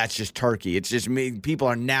 that's just turkey. It's just me. People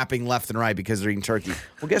are napping left and right because they're eating turkey.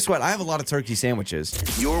 Well, guess what? I have a lot of turkey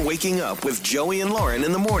sandwiches. You're waking up with Joey and Lauren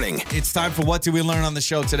in the morning. It's time for What Did We Learn on the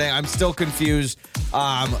show today? I'm still confused.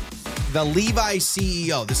 The Levi's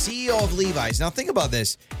CEO, the CEO of Levi's. Now, think about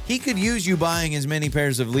this. He could use you buying as many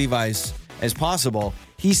pairs of Levi's as possible.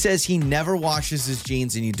 He says he never washes his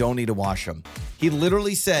jeans and you don't need to wash them. He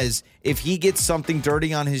literally says if he gets something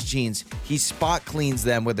dirty on his jeans, he spot cleans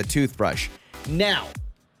them with a toothbrush. Now,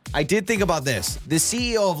 I did think about this. The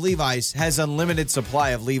CEO of Levi's has unlimited supply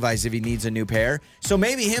of Levi's if he needs a new pair. So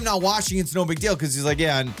maybe him not washing it's no big deal because he's like,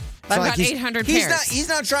 yeah, and I've got 800 pairs. He's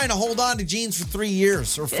not trying to hold on to jeans for 3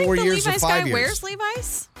 years or 4 years or 5 years. The Levi's guy wears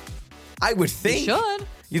Levi's? I would think. He should.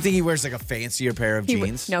 You think he wears like a fancier pair of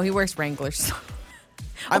jeans? No, he wears Wranglers.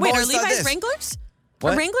 I've wait, are always thought Levi's this. Wranglers?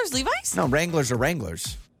 What? Are Wranglers Levi's? No, Wranglers are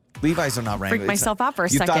Wranglers. Levi's are not Wranglers. Freaked myself out for a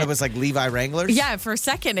second. You thought it was like Levi Wranglers? Yeah, for a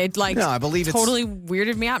second it No, I believe it's totally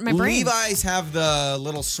weirded me out in my brain. Levi's have the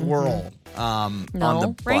little swirl on the No,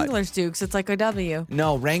 butt. Wranglers do because it's like a W.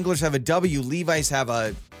 No, Wranglers have a W. Levi's have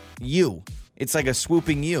a U. It's like a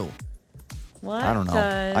swooping U. What? I don't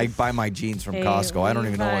know. I buy my jeans from Costco. I don't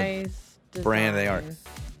even know what brand they are.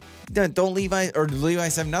 Don't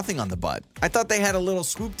Levi's have nothing on the butt? I thought they had a little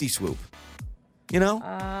swoop-de-swoop. You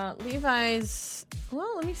know? Levi's.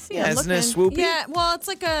 Well, let me see. Yeah, I'm isn't looking. it swoopy? Yeah, well, it's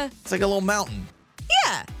like a little mountain.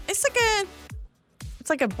 Yeah, it's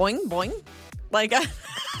like a boing boing, like a.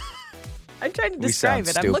 I'm trying to describe it.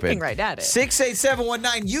 Stupid. I'm looking right at it.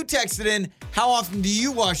 68719. You texted in. How often do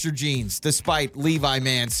you wash your jeans? Despite Levi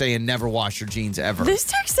man saying never wash your jeans ever. This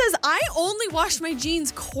text says I only wash my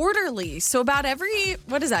jeans quarterly, so about every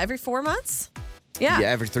 4 months? Yeah. Yeah,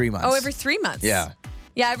 every 3 months. Oh, every 3 months. Yeah.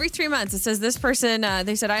 Yeah, every 3 months. It says this person,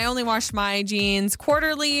 they said, I only wash my jeans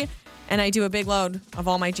quarterly, and I do a big load of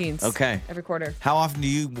all my jeans. Okay. Every quarter. How often do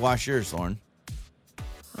you wash yours, Lauren?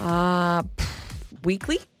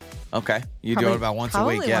 Weekly. Okay. You do it about once a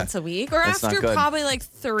week. Probably Yeah. once a week. Or That's after not good. probably like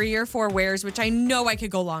 3 or 4 wears, which I know I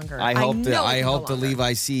could go longer. I hope the longer.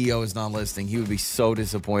 Levi CEO is not listening. He would be so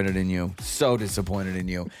disappointed in you. So disappointed in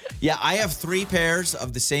you. Yeah, I have 3 pairs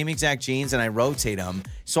of the same exact jeans and I rotate them.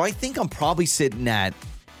 So I think I'm probably sitting at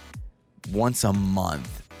once a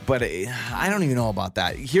month. But I don't even know about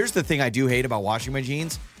that. Here's the thing I do hate about washing my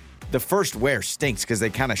jeans. The first wear stinks because they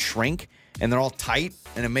kind of shrink and they're all tight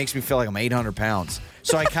and it makes me feel like I'm 800 pounds.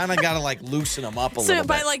 So I kind of got to like loosen them up a little So bit.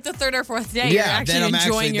 by like the 3rd or 4th day, you're actually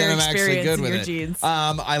enjoying your experience in your jeans.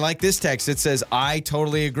 I like this text. It says, I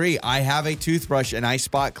totally agree. I have a toothbrush and I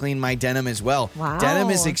spot clean my denim as well. Wow. Denim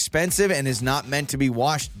is expensive and is not meant to be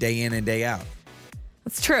washed day in and day out.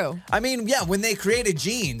 That's true. I mean, yeah, when they created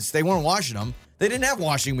jeans, they weren't washing them. They didn't have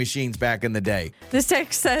washing machines back in the day. This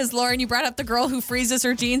text says, Lauren, you brought up the girl who freezes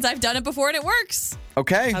her jeans. I've done it before and it works.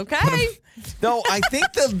 Okay. Okay. No, I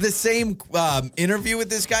think the same interview with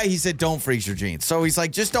this guy, he said, don't freeze your jeans. So he's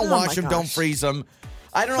like, just don't wash them, don't freeze them.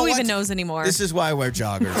 I don't know. Who even knows anymore? This is why I wear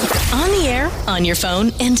joggers. On the air, on your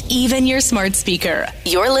phone, and even your smart speaker.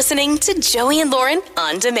 You're listening to Joey and Lauren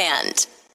on demand.